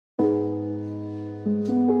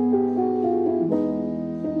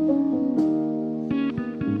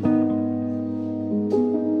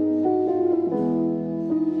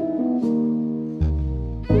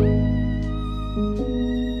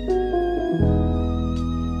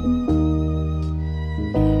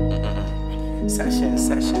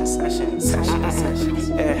Session.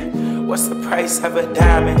 Yeah. What's the price of a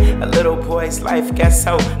diamond? A little boy's life gets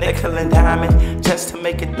so nickel and diamond. Just to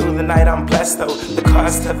make it through the night, I'm blessed though. The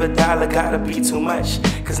cost of $1 gotta be too much,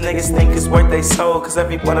 cause niggas think it's worth they soul. Cause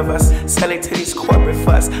every one of us selling to these corporate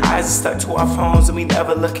fuss. Eyes are stuck to our phones and we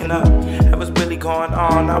never looking up at what's really going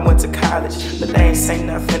on. I went to college, but they ain't say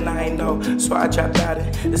nothing I ain't know. So I dropped out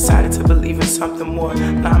and decided to believe in something more.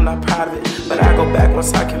 Now I'm not proud of it, but I go back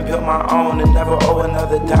once I can build my own and never owe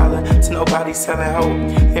another dollar to nobody selling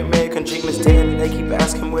hope. The American dream is dead and they keep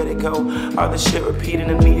asking where they go. All the shit repeating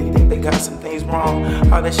to me, they think they got some things wrong.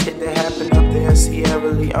 All that shit that happened up there in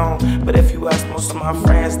Sierra Leone. But if you ask most of my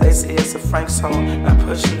friends, they say it's a Frank song. Not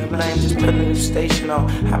pushing the blame, just putting a new station on.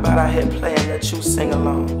 How about I hit play and let you sing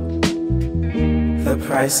along? The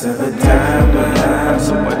price of a diamond,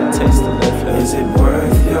 so what it takes to live here. Is it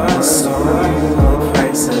worth your soul? The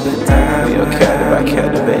price of a diamond. You're captive by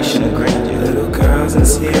captivation and grandeur. Little girls in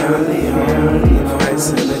Sierra Leone. The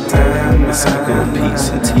price of a diamond. The cycle of peace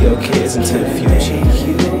into your kids into the future.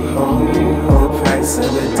 The price of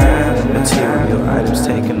a diamond. Material items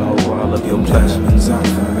taking over all of your pleasures on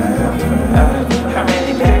forever. I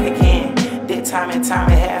ran it back again. Did time and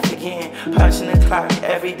half again. Punching the clock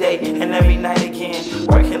every day and every night again.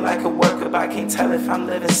 Working like a worker, but I can't tell if I'm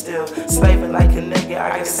living still. Slaving like a nigga,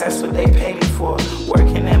 I guess that's what they pay me for.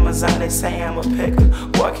 Working Amazon, they say I'm a picker.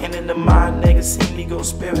 Walking in the mind, niggas see me go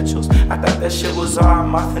spirituals. I thought that shit was all,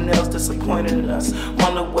 Martha Nails disappointed in us.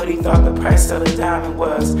 Wonder what he thought the price of a diamond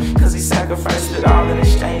was. Cause he sacrificed it all in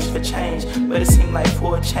exchange for change. But it seemed like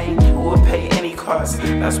for a change, who would pay any cost?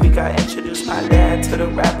 Last week I introduced my dad to the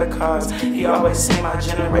rapper cause. He always say my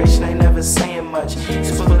generation ain't never saying much.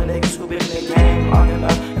 He's full of niggas who been in the game long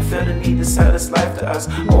enough and feel the need to sell this life to us.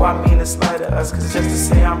 Oh, I mean it's lie to us, cause just to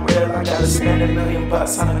say I'm real, I gotta spend $1 million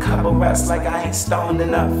on a couple raps like I ain't stoned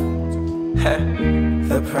enough.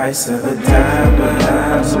 The price of a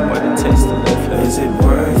diamond, so what it takes to live here. Is it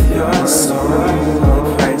worth your soul?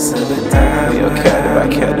 The price of a diamond. You're captive by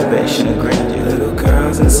captivation and grandeur. Little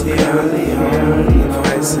girls in Sierra Leone. The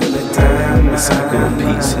price of a diamond. The cycle of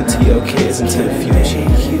peace into your kids into the future.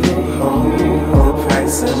 The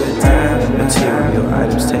price of a diamond. Material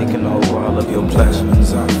items taking over all of your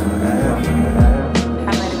pleasures on forever.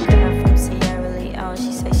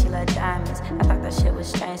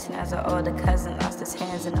 Strange, and as our older cousin lost his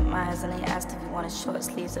hands in the mines, and they asked if he wanted short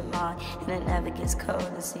sleeves or long, and it never gets cold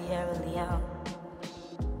in Sierra Leone.